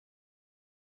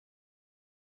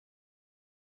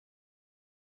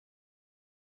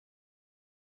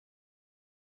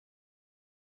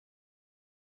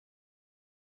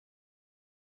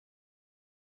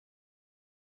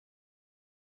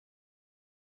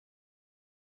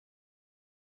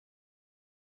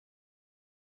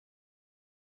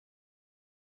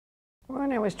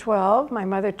When I was 12, my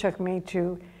mother took me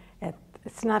to,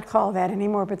 it's not called that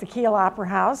anymore, but the Kiel Opera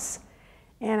House,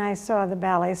 and I saw the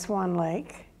Ballet Swan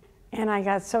Lake, and I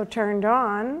got so turned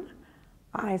on,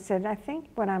 I said, I think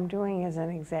what I'm doing isn't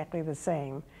exactly the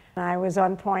same. I was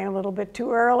on point a little bit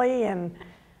too early, and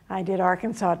I did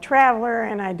Arkansas Traveler,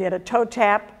 and I did a toe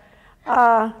tap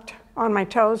on my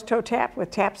toes, toe tap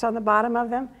with taps on the bottom of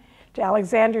them, to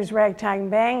Alexandra's Ragtime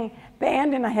Band,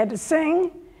 and I had to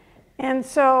sing. And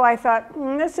so I thought,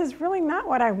 this is really not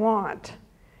what I want.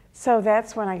 So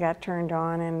that's when I got turned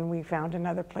on, and we found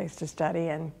another place to study,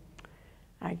 and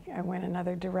I went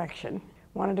another direction.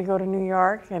 Wanted to go to New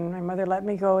York, and my mother let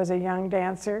me go as a young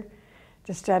dancer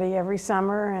to study every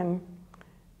summer, and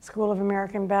School of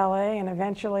American Ballet, and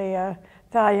eventually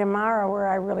Thalia Mara, where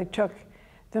I really took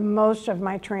the most of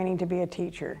my training to be a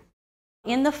teacher.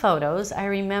 In the photos, I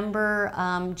remember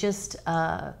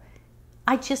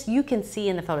you can see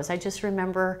in the photos, I just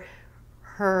remember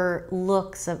her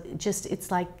looks of just, it's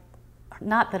like,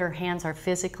 not that her hands are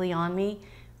physically on me,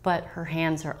 but her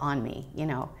hands are on me, you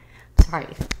know. Sorry,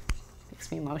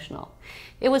 makes me emotional.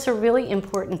 It was a really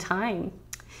important time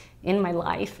in my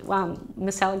life.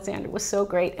 Miss Alexandra was so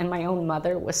great, and my own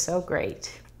mother was so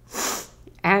great.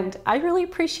 And I really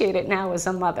appreciate it now as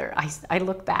a mother. I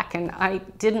look back and I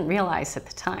didn't realize at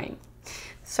the time,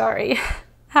 sorry,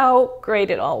 how great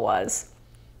it all was.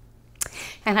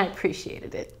 And I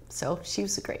appreciated it. So she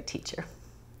was a great teacher.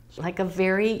 Like a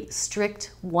very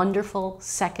strict, wonderful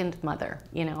second mother,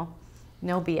 you know,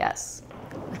 no BS.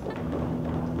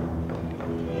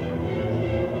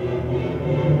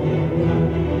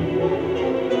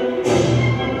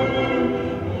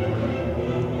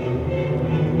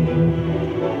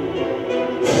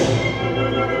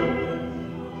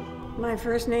 My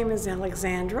first name is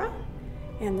Alexandra,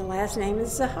 and the last name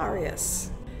is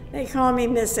Zaharias. They call me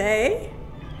Miss A.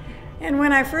 And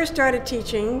when I first started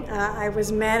teaching, I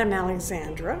was Madam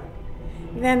Alexandra.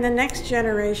 Then the next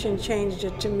generation changed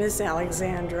it to Miss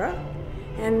Alexandra,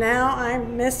 and now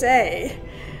I'm Miss A.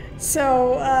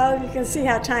 So you can see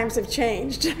how times have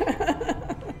changed.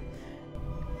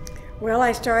 Well,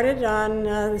 I started on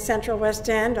the Central West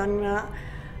End on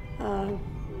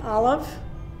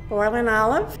Boyle and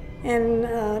Olive in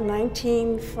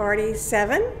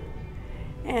 1947,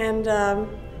 and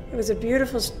it was a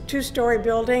beautiful two-story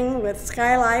building with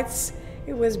skylights.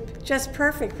 It was just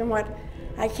perfect from what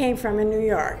I came from in New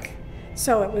York.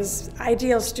 So it was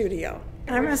ideal studio.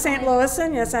 I'm a St.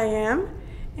 Louisan, yes I am,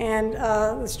 and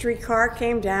the streetcar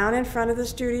came down in front of the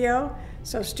studio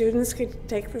so students could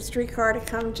take the streetcar to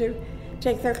come to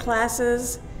take their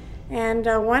classes, and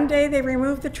one day they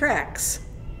removed the tracks.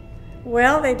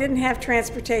 Well, they didn't have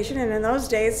transportation, and in those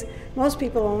days most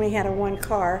people only had a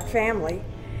one-car family.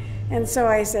 And so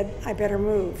I said, I better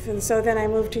move. And so then I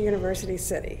moved to University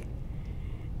City.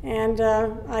 And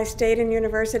I stayed in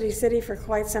University City for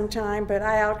quite some time, but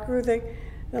I outgrew the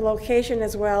location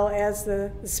as well as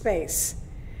the space.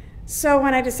 So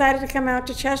when I decided to come out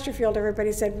to Chesterfield,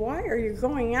 everybody said, why are you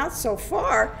going out so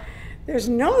far? There's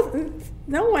no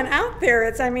one out there.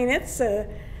 It's a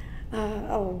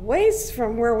ways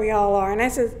from where we all are. And I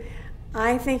said,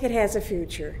 I think it has a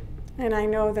future, and I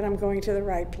know that I'm going to the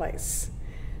right place.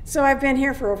 So I've been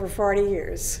here for over 40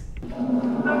 years.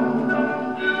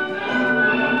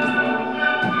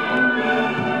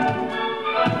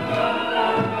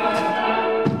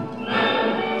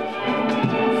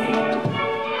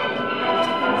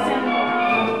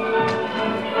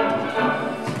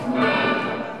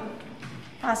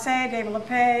 Passe,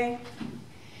 développé,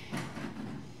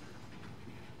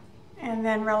 and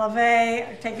then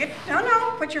releve. Take it,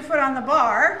 no, put your foot on the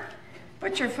bar.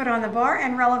 Put your foot on the bar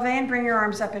and releve and bring your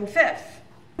arms up in fifth.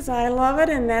 I love it,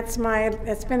 and that's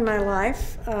been my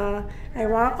life. I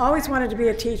always wanted to be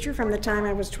a teacher from the time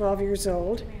I was 12 years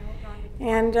old.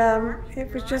 And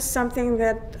it was just something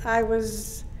that I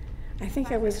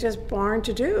think I was just born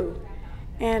to do.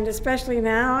 And especially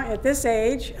now, at this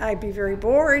age, I'd be very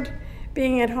bored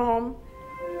being at home.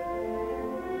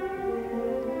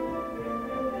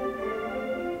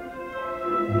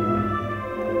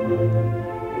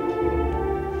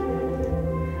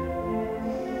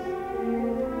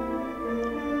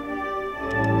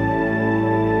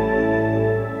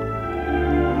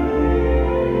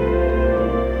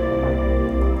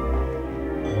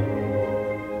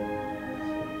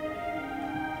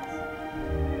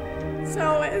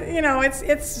 So, you know,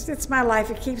 it's my life.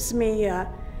 It keeps me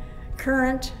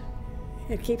current.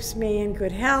 It keeps me in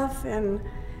good health, and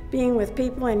being with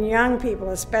people, and young people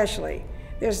especially.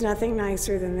 There's nothing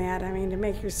nicer than that. I mean, to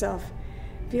make yourself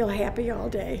feel happy all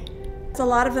day. So a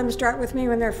lot of them start with me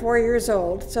when they're 4 years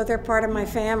old, so they're part of my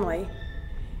family.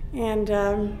 And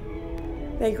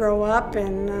they grow up,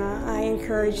 and I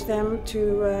encourage them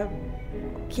to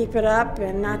keep it up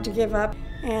and not to give up,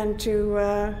 and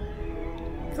to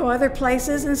go other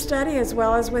places and study as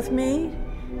well as with me,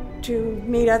 to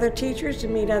meet other teachers, to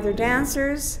meet other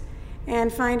dancers,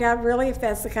 and find out really if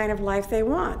that's the kind of life they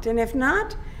want. And if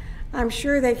not, I'm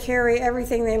sure they carry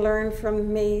everything they learn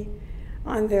from me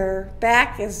on their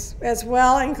back as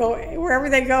well, and go wherever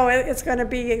they go, it's going to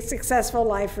be a successful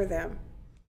life for them.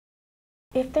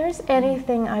 If there's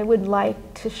anything I would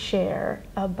like to share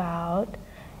about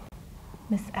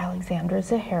Miss Alexandra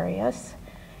Zaharias,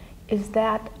 is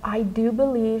that I do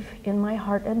believe in my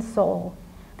heart and soul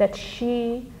that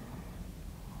she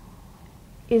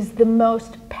is the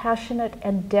most passionate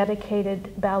and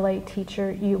dedicated ballet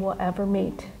teacher you will ever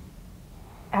meet,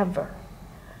 ever.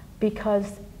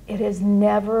 Because it has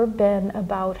never been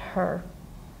about her.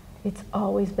 It's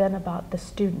always been about the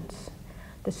students.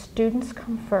 The students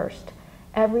come first.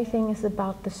 Everything is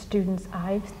about the students.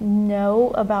 I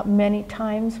know about many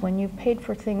times when you've paid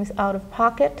for things out of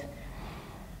pocket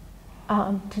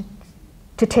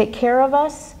to take care of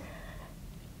us,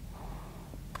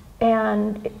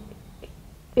 and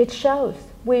it shows.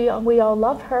 We all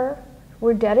love her.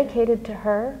 We're dedicated to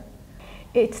her.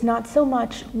 It's not so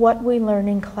much what we learn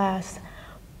in class,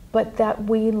 but that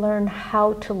we learn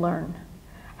how to learn,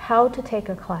 how to take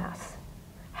a class,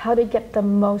 how to get the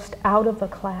most out of a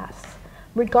class,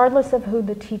 regardless of who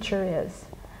the teacher is.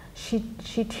 She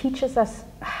teaches us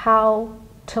how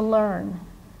to learn,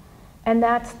 and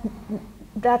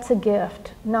that's a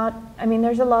gift. I mean,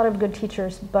 there's a lot of good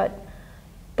teachers, but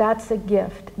that's a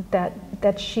gift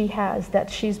that she has, that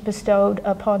she's bestowed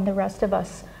upon the rest of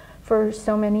us for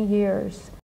so many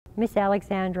years. Miss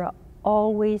Alexandra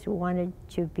always wanted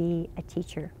to be a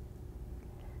teacher.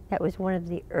 That was one of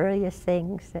the earliest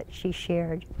things that she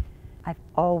shared. I've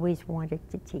always wanted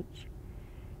to teach.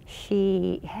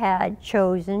 She had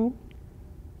chosen,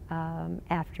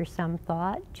 after some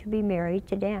thought, to be married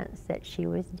to dance, that she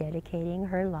was dedicating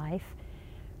her life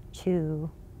to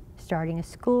starting a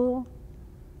school,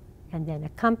 and then a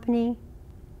company,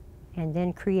 and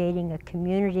then creating a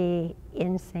community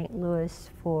in St. Louis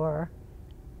for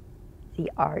the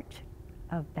art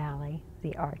of ballet,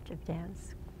 the art of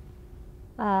dance.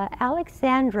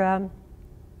 Alexandra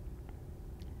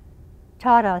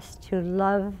taught us to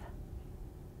love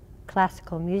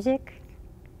classical music,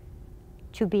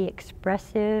 to be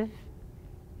expressive,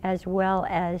 as well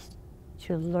as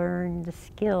to learn the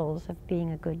skills of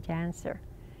being a good dancer.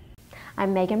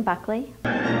 I'm Megan Buckley.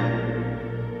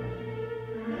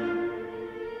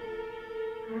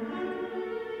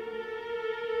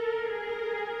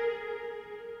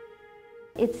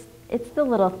 It's the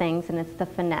little things, and it's the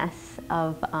finesse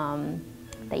of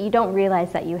that you don't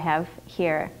realize that you have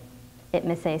here at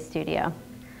Miss A's studio.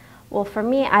 Well, for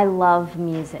me, I love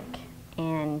music,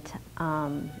 and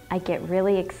I get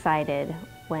really excited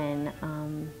when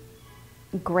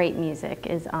great music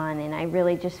is on, and I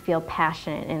really just feel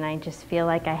passionate, and I just feel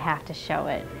like I have to show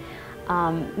it.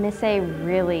 Miss A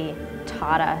really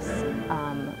taught us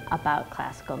about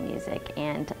classical music,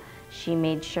 and she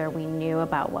made sure we knew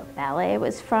about what ballet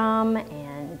was from,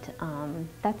 and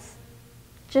that's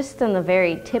just on the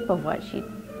very tip of what she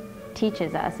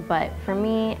teaches us. But for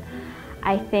me,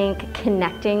 I think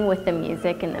connecting with the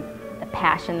music and the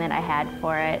passion that I had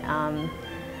for it,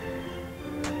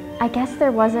 I guess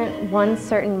there wasn't one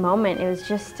certain moment. It was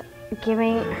just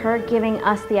giving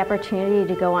us the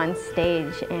opportunity to go on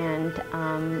stage and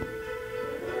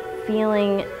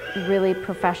feeling really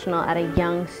professional at a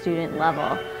young student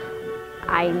level.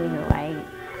 I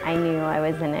knew I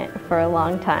was in it for a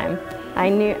long time.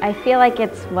 I feel like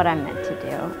it's what I'm meant to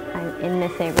do. And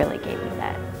Miss A really gave me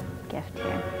that gift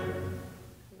here.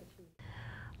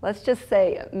 Let's just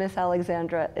say Miss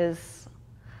Alexandra is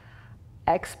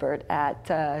expert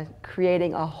at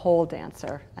creating a whole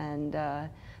dancer, and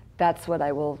that's what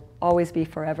I will always be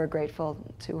forever grateful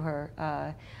to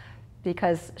her,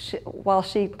 because while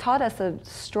she taught us a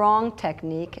strong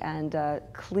technique and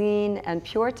clean and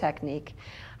pure technique,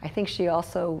 I think she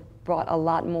also brought a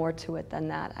lot more to it than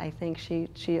that. I think she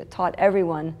taught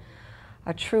everyone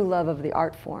a true love of the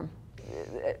art form.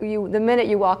 The minute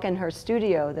you walk in her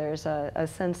studio, there's a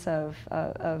sense of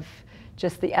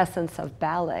just the essence of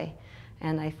ballet.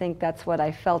 And I think that's what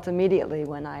I felt immediately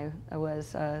when I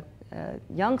was a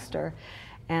youngster,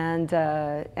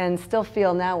 and still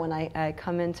feel now when I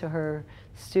come into her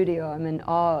studio. I'm in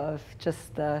awe of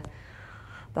just the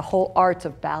whole art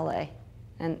of ballet.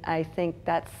 And I think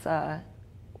that's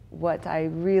what I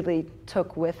really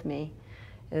took with me,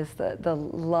 is the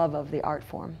love of the art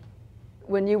form.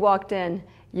 When you walked in,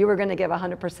 you were going to give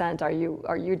 100%,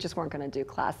 or you just weren't going to do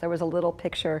class. There was a little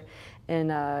picture in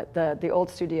the old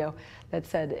studio that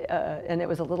said, and it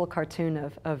was a little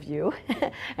cartoon of you,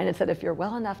 and it said, if you're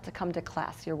well enough to come to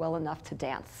class, you're well enough to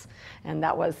dance. And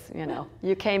that was, you know,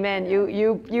 you came in,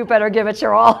 you better give it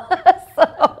your all. So.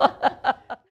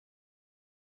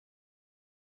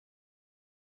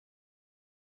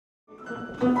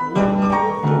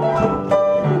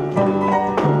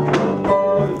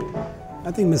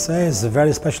 I think Miss A is a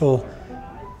very special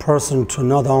person to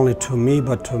not only to me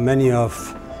but to many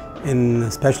of,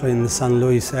 especially in the St.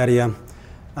 Louis area.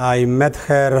 I met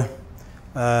her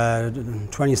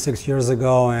 26 years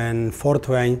ago in Fort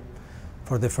Wayne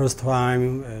for the first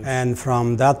time, and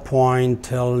from that point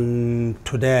till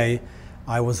today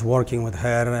I was working with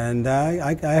her, and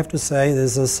I have to say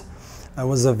it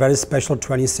was a very special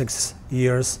 26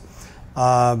 years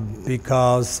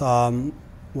because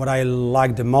what I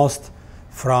liked the most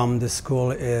from the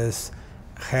school is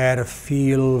her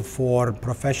feel for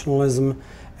professionalism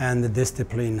and the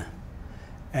discipline.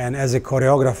 And as a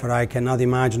choreographer, I cannot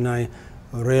imagine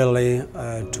really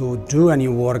to do any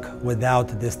work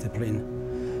without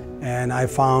discipline. And I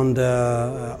found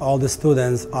all the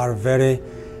students are very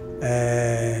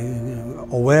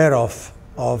aware of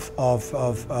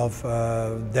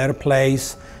their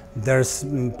place, their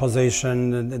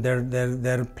position,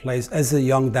 their place as a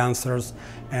young dancers,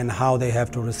 and how they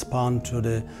have to respond to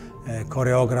the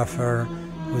choreographer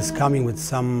who is coming with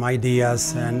some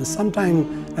ideas. And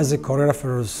sometimes as a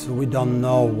choreographers we don't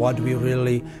know what we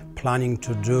really planning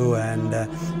to do, and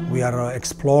we are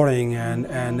exploring,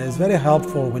 and it's very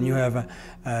helpful when you have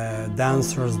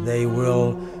dancers. They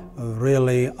will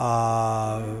really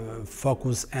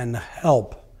focus and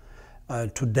help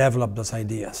to develop those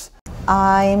ideas.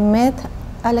 I met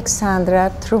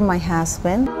Alexandra through my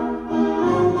husband.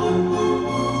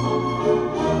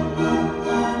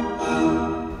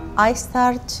 I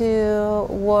started to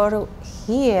work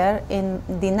here in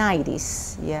the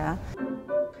 90s, yeah.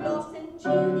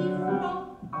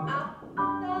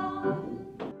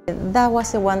 That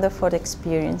was a wonderful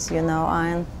experience, you know,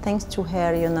 and thanks to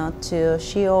her, you know, too,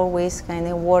 she always kind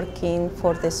of working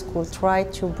for the school, try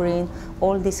to bring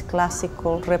all this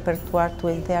classical repertoire to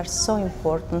it. They are so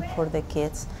important for the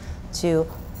kids to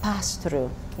pass through,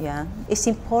 yeah. It's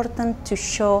important to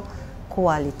show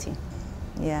quality,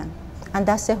 yeah. And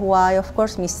that's why, of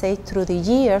course, we say through the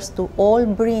years to all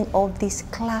bring all this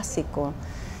classical.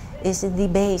 Is the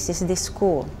base, is the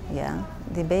school, yeah.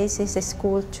 The base is the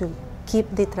school to keep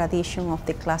the tradition of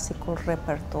the classical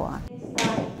repertoire.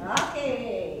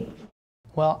 Okay.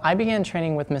 Well, I began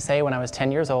training with Miss A when I was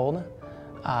 10 years old.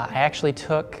 I actually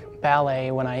took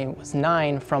ballet when I was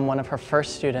 9 from one of her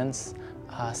first students,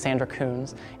 Sandra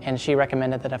Coons, and she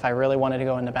recommended that if I really wanted to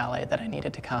go into ballet that I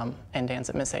needed to come and dance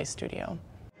at Miss A's studio.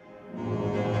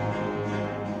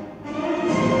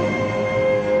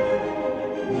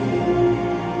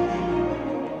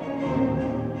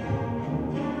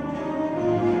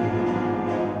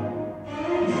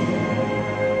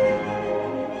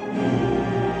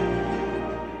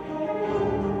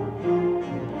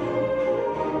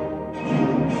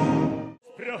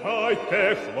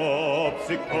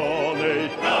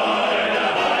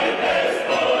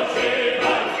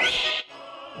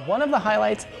 One of the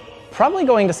highlights, probably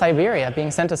going to Siberia, being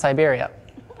sent to Siberia.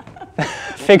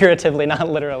 Figuratively, not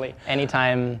literally.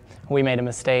 Anytime we made a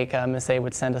mistake, Miss A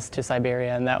would send us to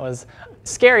Siberia, and that was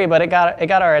scary, but it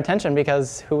got our attention,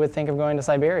 because who would think of going to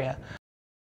Siberia?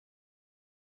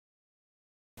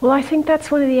 Well, I think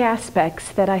that's one of the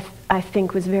aspects that I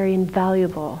think was very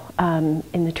invaluable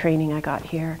in the training I got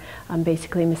here.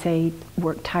 Basically, Miss A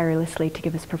worked tirelessly to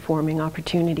give us performing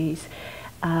opportunities.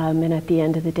 And at the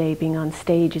end of the day, being on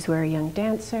stage is where a young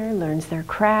dancer learns their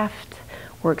craft,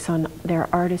 works on their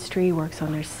artistry, works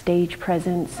on their stage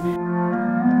presence.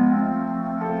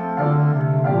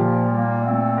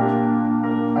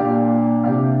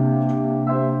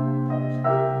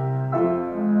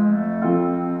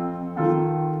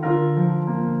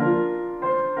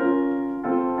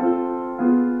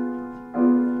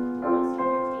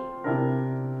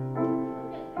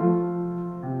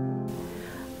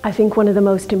 I think one of the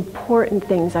most important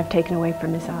things I've taken away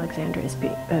from Miss Alexandra is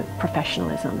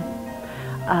professionalism.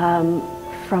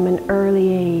 From an early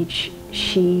age,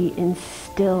 she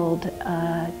instilled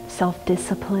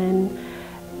self-discipline,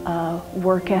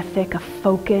 work ethic, a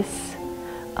focus,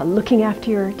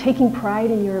 taking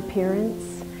pride in your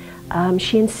appearance.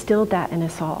 She instilled that in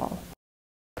us all.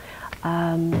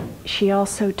 She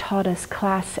also taught us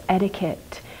class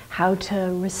etiquette, how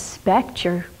to respect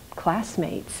your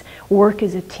classmates, work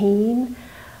as a team,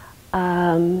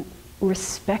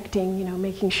 respecting, you know,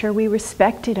 making sure we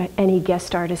respected any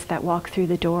guest artist that walked through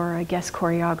the door, a guest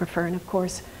choreographer, and of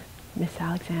course, Miss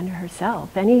Alexandra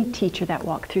herself, any teacher that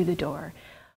walked through the door.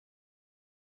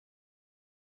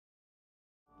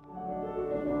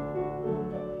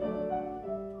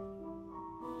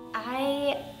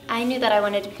 I knew that I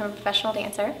wanted to become a professional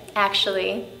dancer,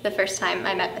 actually, the first time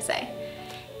I met Miss A.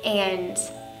 And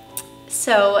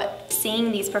so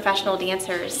seeing these professional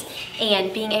dancers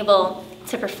and being able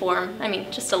to perform, I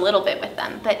mean, just a little bit with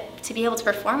them, but to be able to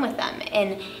perform with them,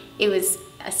 and it was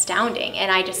astounding. And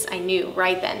I knew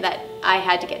right then that I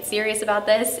had to get serious about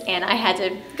this, and I had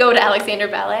to go to Alexandra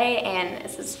Ballet, and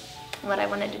this is what I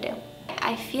wanted to do.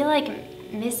 I feel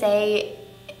like Miss A,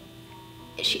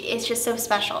 it's just so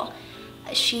special.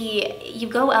 You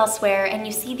go elsewhere and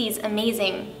you see these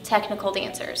amazing technical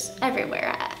dancers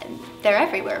everywhere. They're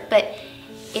everywhere, but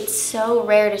it's so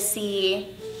rare to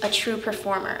see a true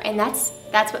performer, and that's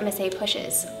what Miss A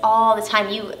pushes all the time.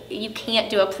 You can't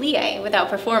do a plie without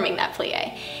performing that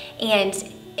plie, and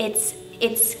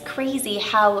it's crazy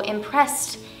how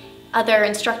impressed other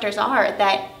instructors are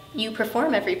that you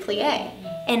perform every plie.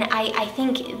 And I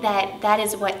think that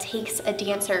is what takes a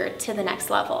dancer to the next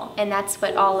level, and that's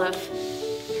what all of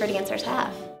her dancers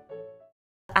have.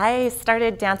 I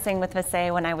started dancing with Miss A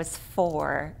when I was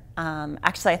 4.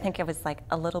 Actually, I think it was like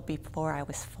a little before I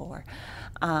was 4.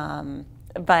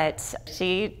 But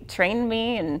she trained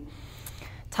me and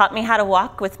taught me how to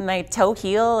walk with my toe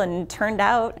heel, and turned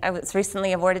out I was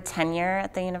recently awarded tenure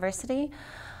at the university.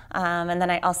 And then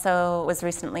I also was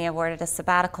recently awarded a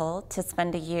sabbatical to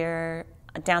spend a year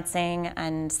dancing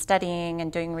and studying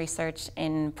and doing research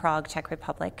in Prague, Czech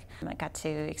Republic. I got to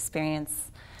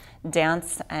experience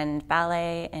dance and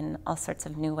ballet in all sorts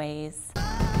of new ways.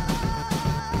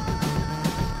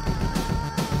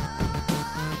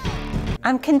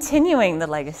 I'm continuing the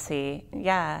legacy,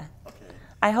 yeah.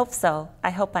 I hope so.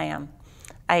 I hope I am.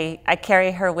 I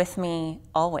carry her with me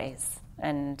always,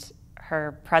 and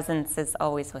her presence is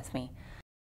always with me.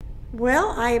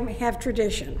 Well, I have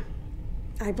tradition.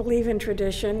 I believe in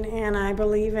tradition, and I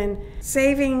believe in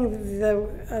saving the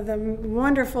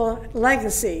wonderful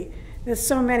legacy that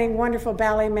so many wonderful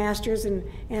ballet masters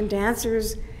and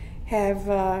dancers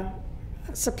have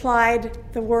supplied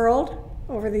the world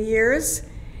over the years.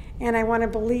 And I want to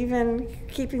believe in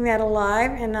keeping that alive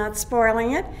and not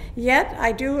spoiling it. Yet,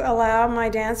 I do allow my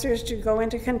dancers to go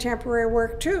into contemporary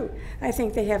work too. I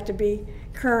think they have to be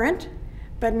current,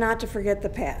 but not to forget the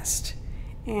past.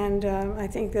 And I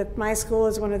think that my school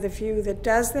is one of the few that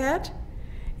does that.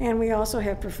 And we also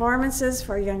have performances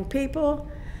for young people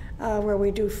where we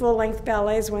do full-length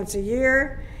ballets once a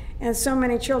year. And so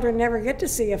many children never get to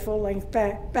see a full-length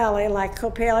ballet like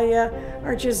Coppelia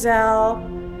or Giselle,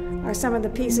 are some of the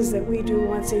pieces that we do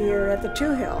once a year at the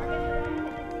Two Hill.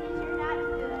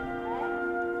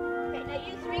 Okay, now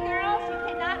you 3 girls, you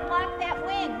cannot lock that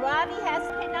wing. Robbie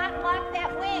cannot lock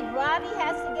that wing. Robbie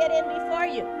has to get in before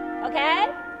you,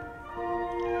 okay?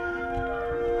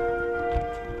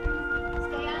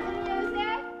 Stay on the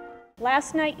music.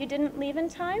 Last night you didn't leave in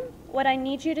time. What I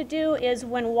need you to do is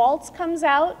when waltz comes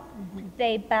out,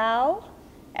 they bow.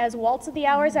 As waltz of the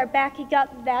hours are backing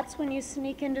up, that's when you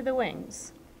sneak into the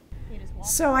wings.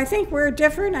 So I think we're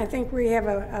different. I think we have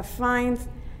a fine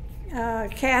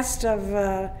cast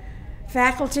of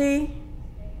faculty,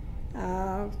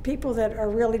 people that are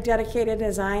really dedicated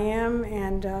as I am,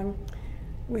 and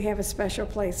we have a special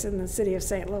place in the city of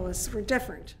St. Louis. We're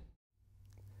different.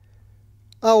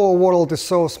 Our world is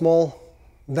so small.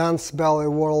 Dance ballet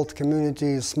world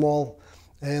community is small,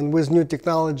 and with new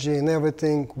technology and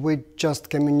everything, we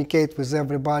just communicate with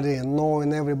everybody and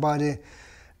knowing everybody.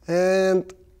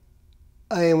 And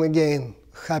I am again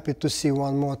happy to see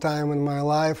one more time in my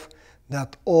life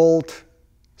that old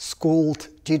schooled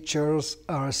teachers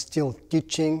are still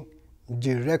teaching,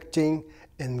 directing,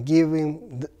 and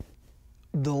giving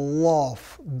the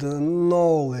love, the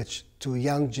knowledge to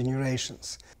young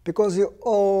generations. Because you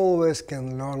always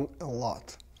can learn a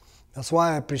lot. That's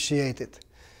why I appreciate it.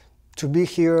 To be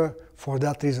here for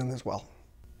that reason as well.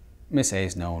 Miss A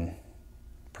is known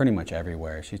pretty much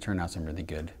everywhere. She turned out some really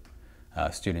good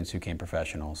students who became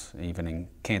professionals. Even in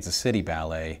Kansas City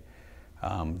Ballet,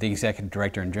 the executive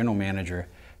director and general manager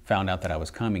found out that I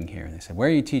was coming here, and they said, "Where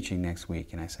are you teaching next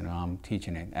week?" And I said, "Oh, I'm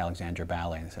teaching at Alexandra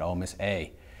Ballet." And they said, "Oh, Miss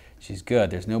A, she's good.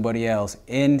 There's nobody else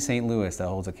in St. Louis that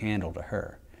holds a candle to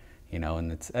her." You know,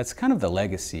 and that's kind of the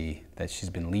legacy that she's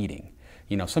been leading.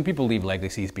 You know, some people leave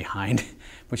legacies behind,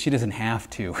 but she doesn't have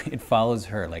to. It follows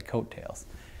her like coattails.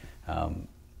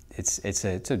 It's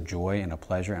a joy and a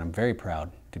pleasure, and I'm very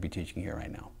proud to be teaching here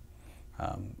right now.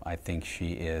 I think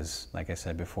she is, like I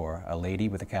said before, a lady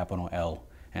with a capital L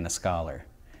and a scholar.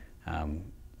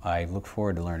 I look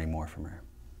forward to learning more from her.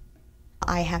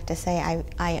 I have to say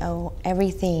I owe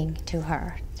everything to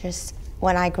her. Just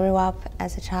when I grew up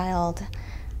as a child,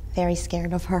 very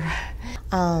scared of her.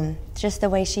 Just the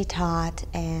way she taught,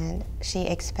 and she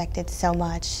expected so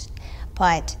much.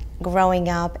 But growing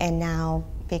up and now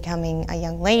becoming a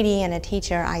young lady and a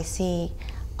teacher, I see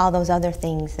all those other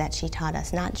things that she taught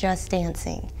us, not just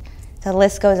dancing. The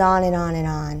list goes on and on and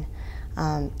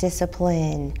on.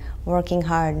 Discipline, working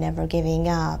hard, never giving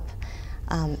up,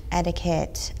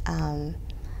 etiquette,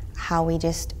 how we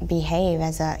just behave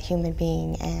as a human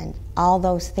being, and all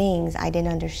those things I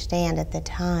didn't understand at the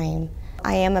time.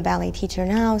 I am a ballet teacher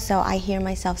now, so I hear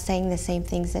myself saying the same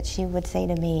things that she would say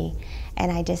to me,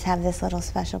 and I just have this little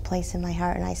special place in my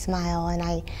heart, and I smile, and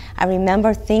I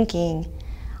remember thinking,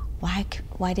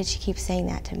 why did she keep saying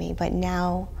that to me? But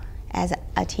now, as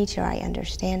a teacher, I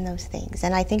understand those things,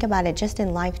 and I think about it just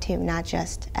in life too, not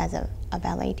just as a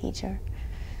ballet teacher.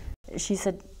 She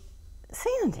said,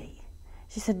 Sandy,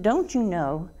 she said, don't you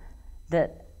know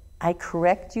that I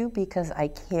correct you because I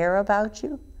care about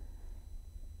you?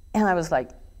 And I was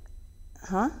like,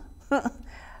 huh?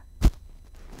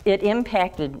 It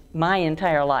impacted my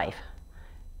entire life,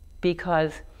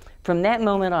 because from that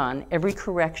moment on, every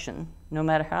correction, no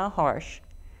matter how harsh,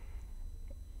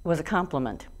 was a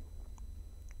compliment.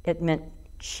 It meant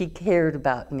she cared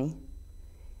about me,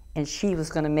 and she was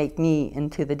going to make me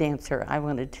into the dancer I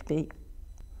wanted to be.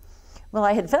 Well,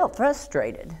 I had felt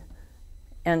frustrated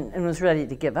and was ready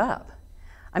to give up.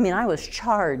 I mean, I was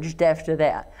charged after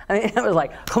that. I mean, I was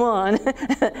like, come on,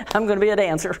 I'm going to be a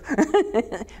dancer.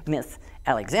 Miss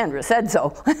Alexandra said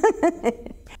so.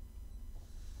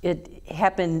 It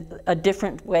happened a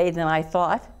different way than I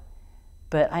thought,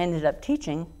 but I ended up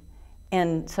teaching.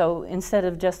 And so instead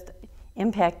of just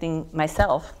impacting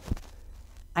myself,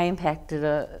 I impacted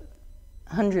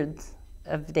hundreds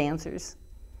of dancers.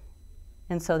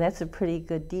 And so that's a pretty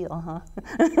good deal, huh?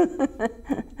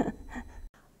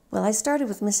 Well, I started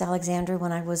with Miss Alexandra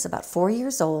when I was about 4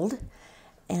 years old,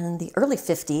 and in the early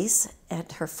 50s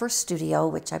at her first studio,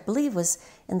 which I believe was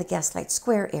in the Gaslight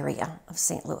Square area of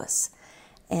St. Louis.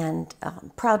 And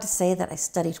I'm proud to say that I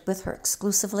studied with her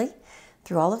exclusively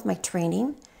through all of my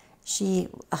training. She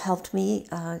helped me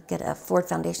get a Ford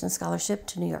Foundation scholarship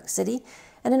to New York City,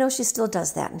 and I know she still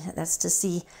does that, and that's to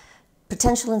see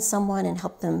potential in someone and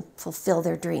help them fulfill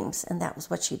their dreams, and that was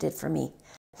what she did for me.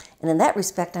 And in that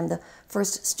respect, I'm the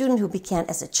first student who began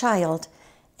as a child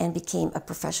and became a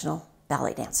professional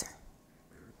ballet dancer.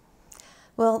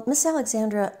 Well, Miss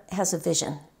Alexandra has a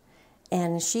vision,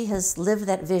 and she has lived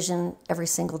that vision every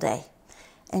single day.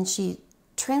 And she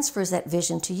transfers that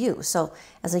vision to you. So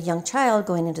as a young child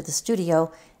going into the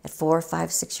studio at 4,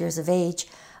 5, 6 years of age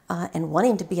and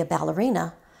wanting to be a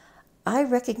ballerina, I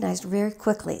recognized very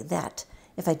quickly that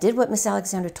if I did what Miss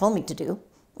Alexandra told me to do,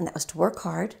 and that was to work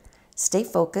hard, stay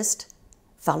focused,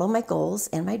 follow my goals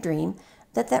and my dream,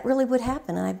 that really would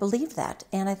happen, and I believe that.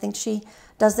 And I think she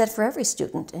does that for every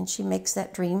student, and she makes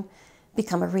that dream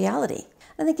become a reality.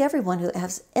 I think everyone who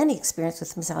has any experience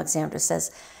with Miss Alexandra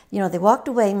says, you know, they walked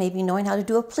away maybe knowing how to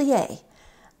do a plie,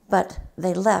 but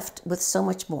they left with so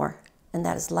much more, and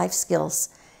that is life skills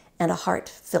and a heart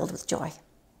filled with joy.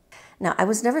 Now, I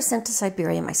was never sent to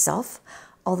Siberia myself,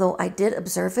 although I did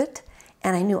observe it,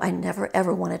 and I knew I never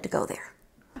ever wanted to go there.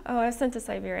 Oh, I was sent to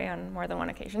Siberia on more than one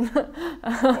occasion.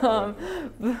 But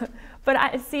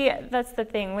I see, that's the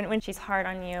thing. When she's hard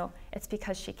on you, it's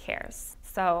because she cares.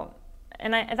 So,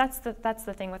 and that's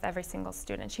the thing with every single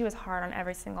student. She was hard on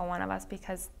every single one of us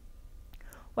because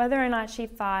whether or not she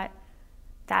thought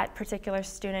that particular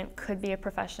student could be a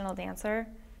professional dancer,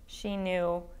 she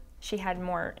knew she had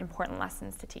more important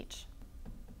lessons to teach.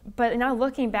 But now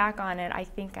looking back on it, I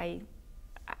think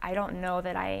I don't know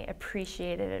that I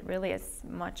appreciated it really as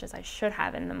much as I should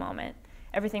have in the moment.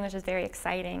 Everything was just very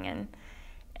exciting,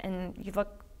 and you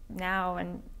look now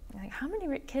and you're like, how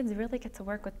many kids really get to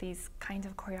work with these kinds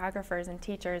of choreographers and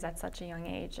teachers at such a young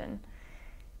age? And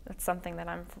that's something that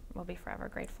will be forever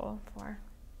grateful for.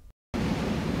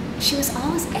 She was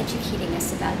always educating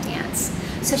us about dance.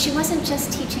 So she wasn't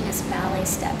just teaching us ballet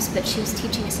steps, but she was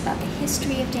teaching us about the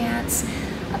history of dance,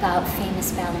 about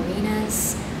famous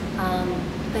ballerinas,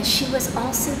 but she was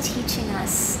also teaching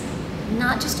us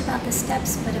not just about the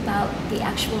steps, but about the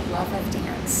actual love of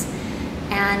dance.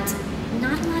 And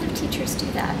not a lot of teachers do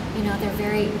that. You know, they're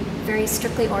very, very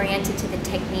strictly oriented to the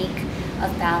technique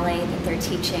of ballet that they're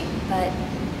teaching. But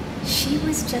she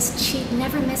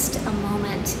never missed a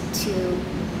moment to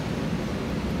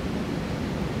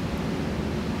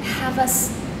have us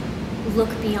look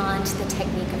beyond the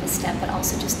technique of a step, but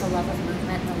also just the love of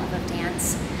movement and the love of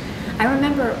dance. I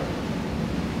remember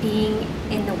being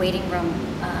in the waiting room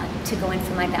to go in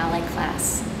for my ballet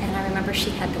class, and I remember she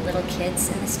had the little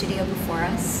kids in the studio before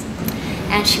us,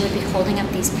 and she would be holding up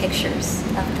these pictures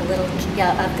of the little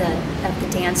of the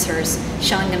dancers,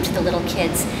 showing them to the little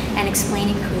kids and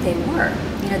explaining who they were.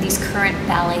 You know, these current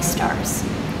ballet stars,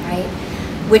 right?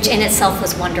 Which in itself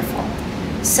was wonderful.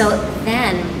 So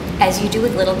then, as you do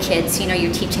with little kids, you know,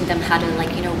 you're teaching them how to,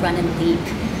 like, you know, run and leap.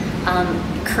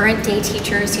 Current day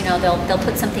teachers, you know, they'll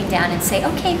put something down and say,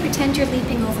 okay, pretend you're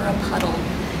leaping over a puddle,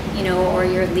 you know, or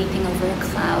you're leaping over a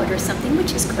cloud or something,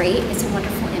 which is great. It's a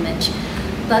wonderful image.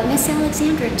 But Miss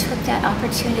Alexandra took that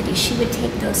opportunity. She would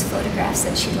take those photographs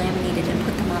that she laminated and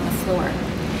put them on the floor.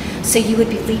 So you would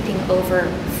be leaping over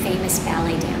famous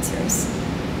ballet dancers.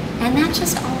 And that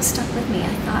just all stuck with me.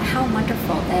 I thought how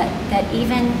wonderful that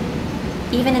even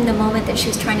in the moment that she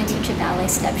was trying to teach a ballet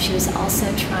step, she was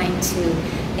also trying to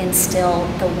instill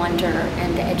the wonder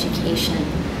and the education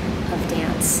of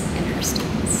dance in her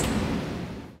students.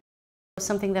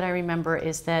 Something that I remember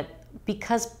is that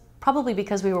probably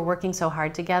because we were working so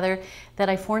hard together, that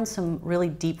I formed some really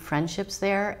deep friendships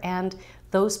there, and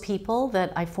those people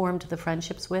that I formed the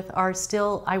friendships with are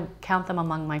still, I count them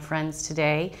among my friends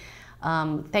today.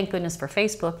 Thank goodness for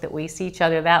Facebook that we see each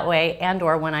other that way, and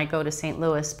or when I go to St.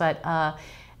 Louis. But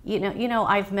you know,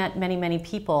 I've met many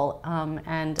people,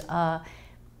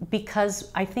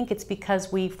 because I think it's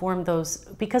because we formed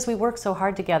because we worked so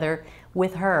hard together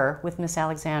with her, with Miss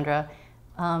Alexandra.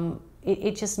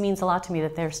 It just means a lot to me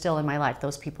that they're still in my life.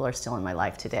 Those people are still in my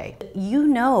life today. You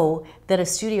know that a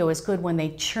studio is good when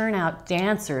they churn out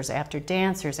dancers after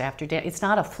dancers after dancers. It's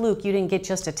not a fluke. You didn't get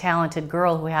just a talented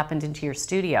girl who happened into your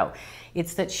studio.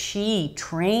 It's that she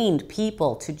trained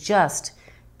people to just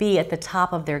be at the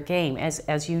top of their game.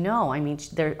 As you know, I mean,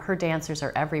 her dancers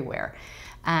are everywhere.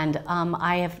 And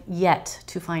I have yet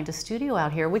to find a studio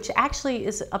out here, which actually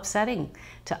is upsetting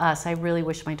to us. I really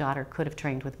wish my daughter could have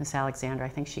trained with Miss Alexandra. I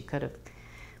think she could have,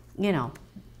 you know,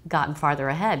 gotten farther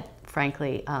ahead,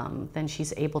 frankly, than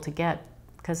she's able to get.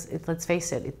 Because let's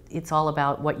face it, it's all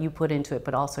about what you put into it,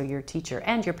 but also your teacher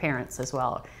and your parents as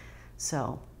well.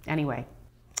 So anyway,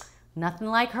 nothing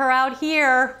like her out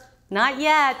here. Not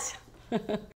yet.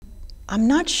 I'm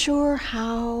not sure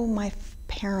how my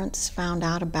parents found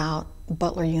out about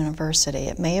Butler University.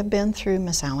 It may have been through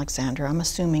Miss Alexandra. I'm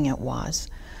assuming it was.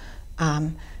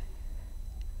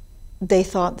 They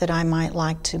thought that I might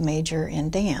like to major in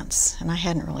dance, and I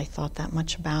hadn't really thought that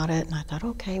much about it, and I thought,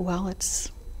 okay, well,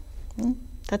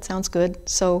 that sounds good.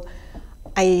 So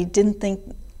I didn't think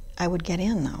I would get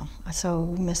in, though. So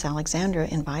Miss Alexandra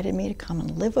invited me to come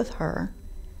and live with her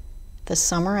the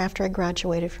summer after I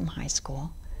graduated from high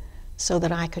school, so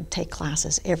that I could take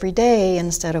classes every day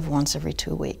instead of once every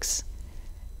 2 weeks.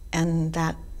 And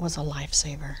that was a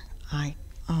lifesaver.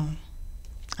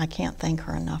 I can't thank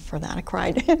her enough for that. I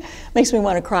cried. Makes me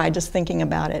want to cry just thinking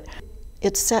about it.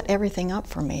 It set everything up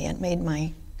for me. It made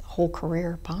my whole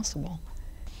career possible.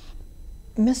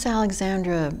 Miss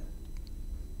Alexandra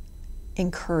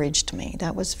encouraged me.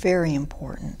 That was very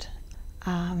important.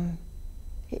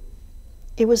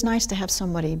 It was nice to have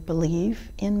somebody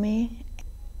believe in me,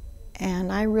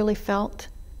 and I really felt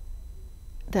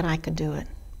that I could do it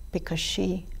because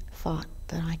she thought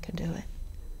that I could do it.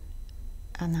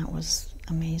 And that was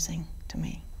amazing to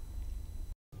me.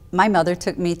 My mother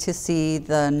took me to see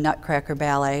the Nutcracker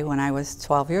Ballet when I was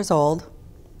 12 years old.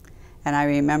 And I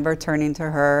remember turning to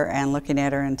her and looking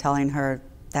at her and telling her,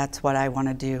 that's what I want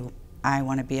to do. I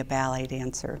want to be a ballet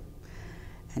dancer.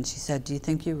 And she said, do you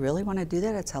think you really want to do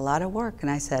that? It's a lot of work.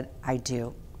 And I said, I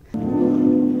do.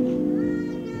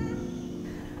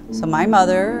 So my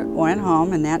mother went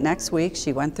home, and that next week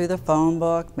she went through the phone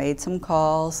book, made some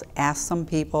calls, asked some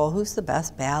people, who's the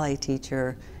best ballet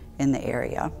teacher in the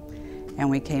area? And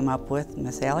we came up with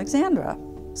Miss Alexandra.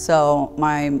 So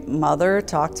my mother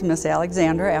talked to Miss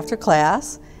Alexandra after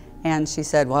class, and she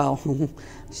said, well,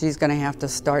 she's going to have to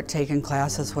start taking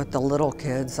classes with the little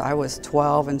kids. I was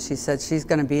 12, and she said she's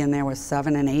going to be in there with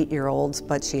 7- and 8-year-olds,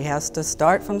 but she has to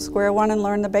start from square one and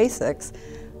learn the basics.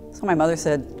 So my mother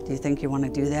said, do you think you want to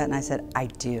do that? And I said, I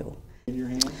do. In your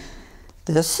hand?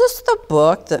 This is the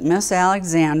book that Miss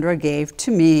Alexandra gave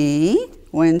to me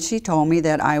when she told me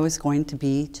that I was going to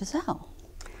be Giselle.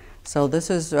 So this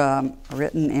is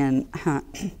written in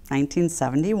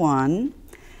 1971,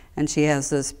 and she has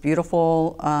this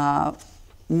beautiful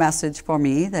message for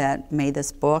me that may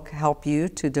this book help you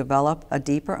to develop a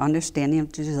deeper understanding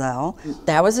of Giselle.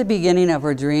 That was the beginning of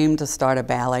her dream to start a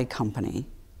ballet company.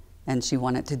 And she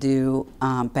wanted to do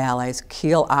ballets,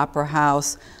 Kiel Opera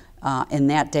House, and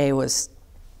that day was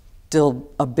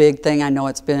still a big thing. I know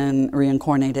it's been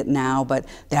reincarnated now, but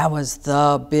that was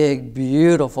the big,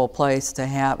 beautiful place to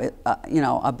have, you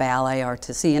know, a ballet or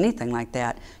to see anything like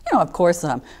that. You know, of course,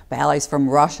 ballets from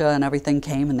Russia and everything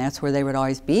came, and that's where they would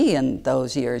always be in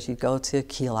those years. You'd go to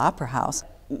Kiel Opera House.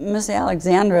 Miss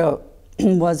Alexandra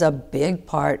was a big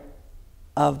part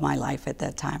of my life at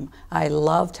that time. I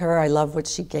loved her. I loved what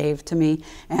she gave to me,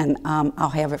 and I'll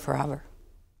have it forever.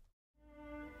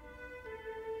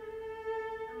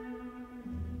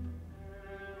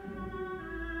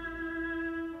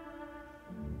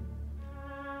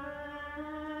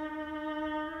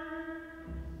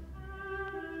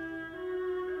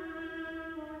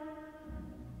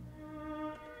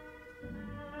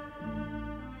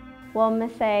 Well,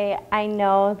 Miss A, I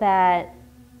know that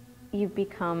you've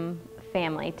become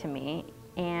family to me,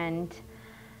 and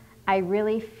I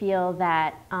really feel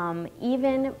that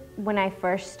even when I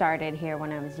first started here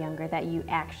when I was younger, that you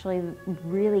actually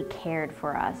really cared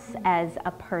for us as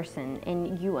a person,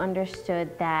 and you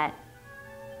understood that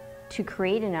to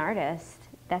create an artist,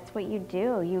 that's what you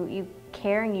do. You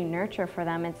care and you nurture for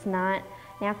them. It's not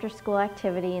an after-school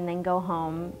activity and then go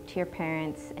home to your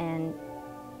parents, and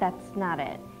that's not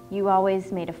it. You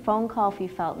always made a phone call if you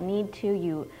felt need to.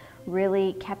 You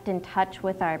really kept in touch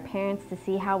with our parents to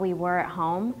see how we were at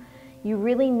home. You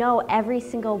really know every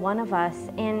single one of us,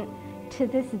 and to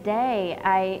this day,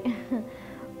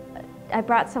 I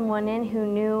brought someone in who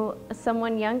knew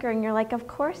someone younger, and you're like, of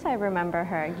course I remember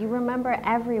her. You remember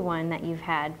everyone that you've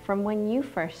had from when you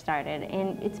first started,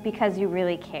 and it's because you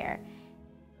really care.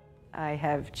 I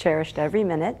have cherished every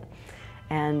minute,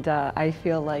 and I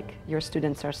feel like your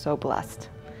students are so blessed.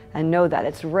 And know that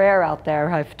it's rare out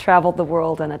there. I've traveled the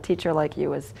world, and a teacher like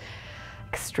you is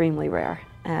extremely rare.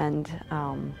 And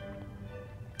I'm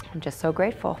just so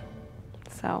grateful.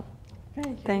 So,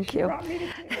 thank you.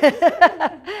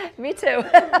 Me too.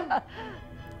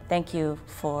 Thank you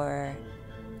for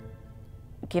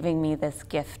giving me this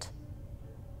gift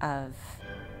of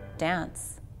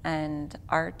dance and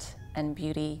art and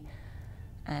beauty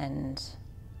and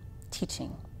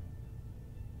teaching.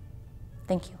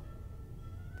 Thank you.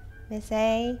 Miss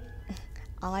A,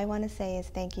 all I want to say is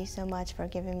thank you so much for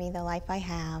giving me the life I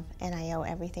have, and I owe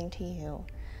everything to you,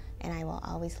 and I will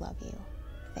always love you.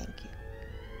 Thank you.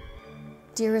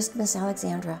 Dearest Miss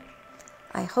Alexandra,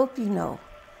 I hope you know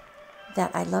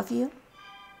that I love you,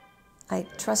 I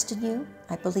trust in you,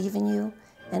 I believe in you,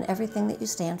 and everything that you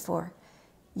stand for.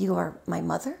 You are my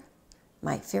mother,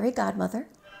 my fairy godmother,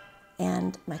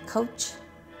 and my coach,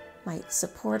 my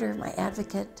supporter, my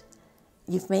advocate.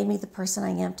 You've made me the person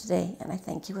I am today, and I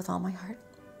thank you with all my heart.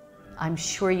 I'm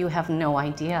sure you have no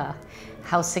idea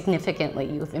how significantly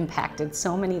you've impacted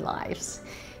so many lives.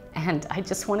 And I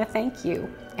just want to thank you.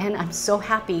 And I'm so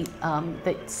happy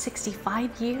that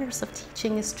 65 years of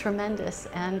teaching is tremendous.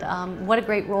 And what a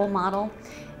great role model.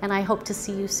 And I hope to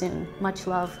see you soon. Much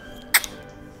love.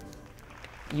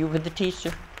 You were the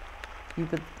teacher.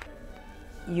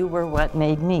 You were what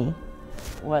made me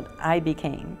what I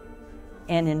became.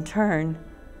 And in turn,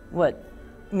 what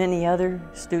many other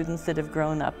students that have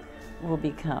grown up will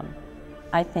become.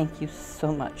 I thank you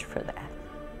so much for that.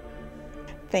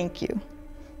 Thank you.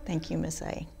 Thank you, Miss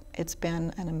A. It's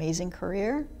been an amazing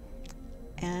career,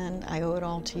 and I owe it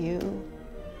all to you,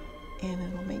 and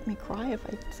it'll make me cry if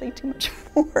I say too much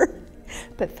more.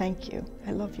 But thank you.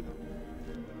 I love you.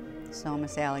 So,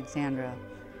 Miss Alexandra,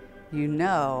 you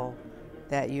know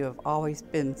that you have always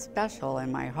been special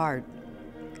in my heart,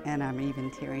 and I'm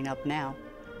even tearing up now.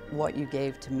 What you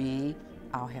gave to me,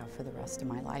 I'll have for the rest of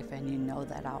my life, and you know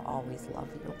that I'll always love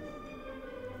you.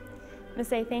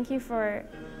 Miss A, thank you for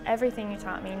everything you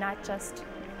taught me, not just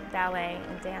ballet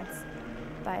and dance,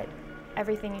 but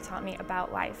everything you taught me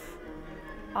about life.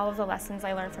 All of the lessons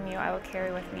I learned from you, I will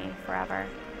carry with me forever,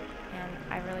 and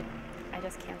I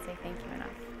just can't say thank you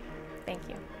enough. Thank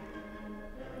you.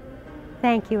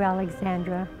 Thank you,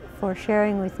 Alexandra, for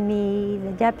sharing with me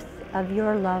the depth of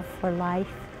your love for life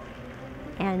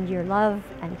and your love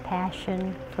and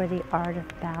passion for the art of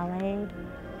ballet.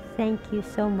 Thank you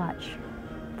so much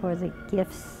for the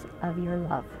gifts of your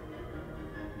love.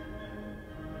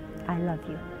 I love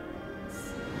you.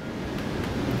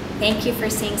 Thank you for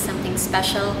seeing something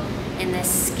special in this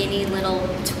skinny little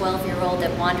 12-year-old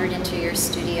that wandered into your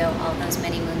studio all those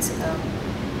many moons ago.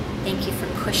 Thank you for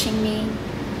pushing me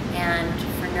and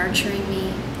for nurturing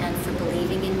me and for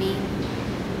believing in me.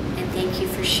 And thank you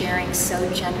for sharing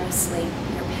so generously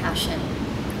your passion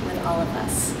with all of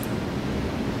us.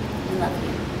 We love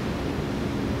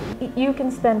you. You can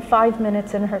spend 5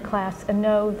 minutes in her class and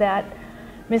know that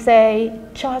Miss A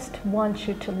just wants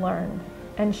you to learn.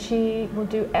 and she will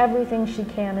do everything she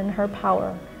can in her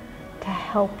power to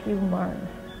help you learn.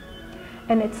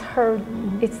 And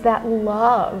it's that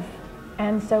love,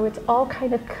 and so it's all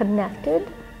kind of connected.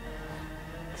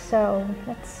 So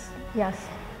yes,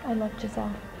 I love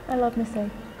Giselle. I love Miss A.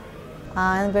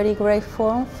 I'm very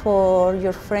grateful for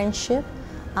your friendship.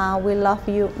 We love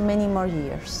you many more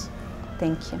years.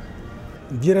 Thank you.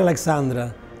 Dear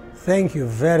Alexandra, thank you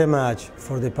very much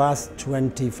for the past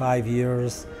 25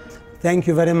 years. Thank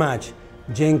you very much.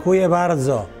 Dziękuję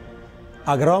bardzo.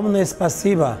 Огромное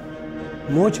спасибо.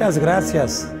 Muchas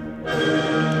gracias.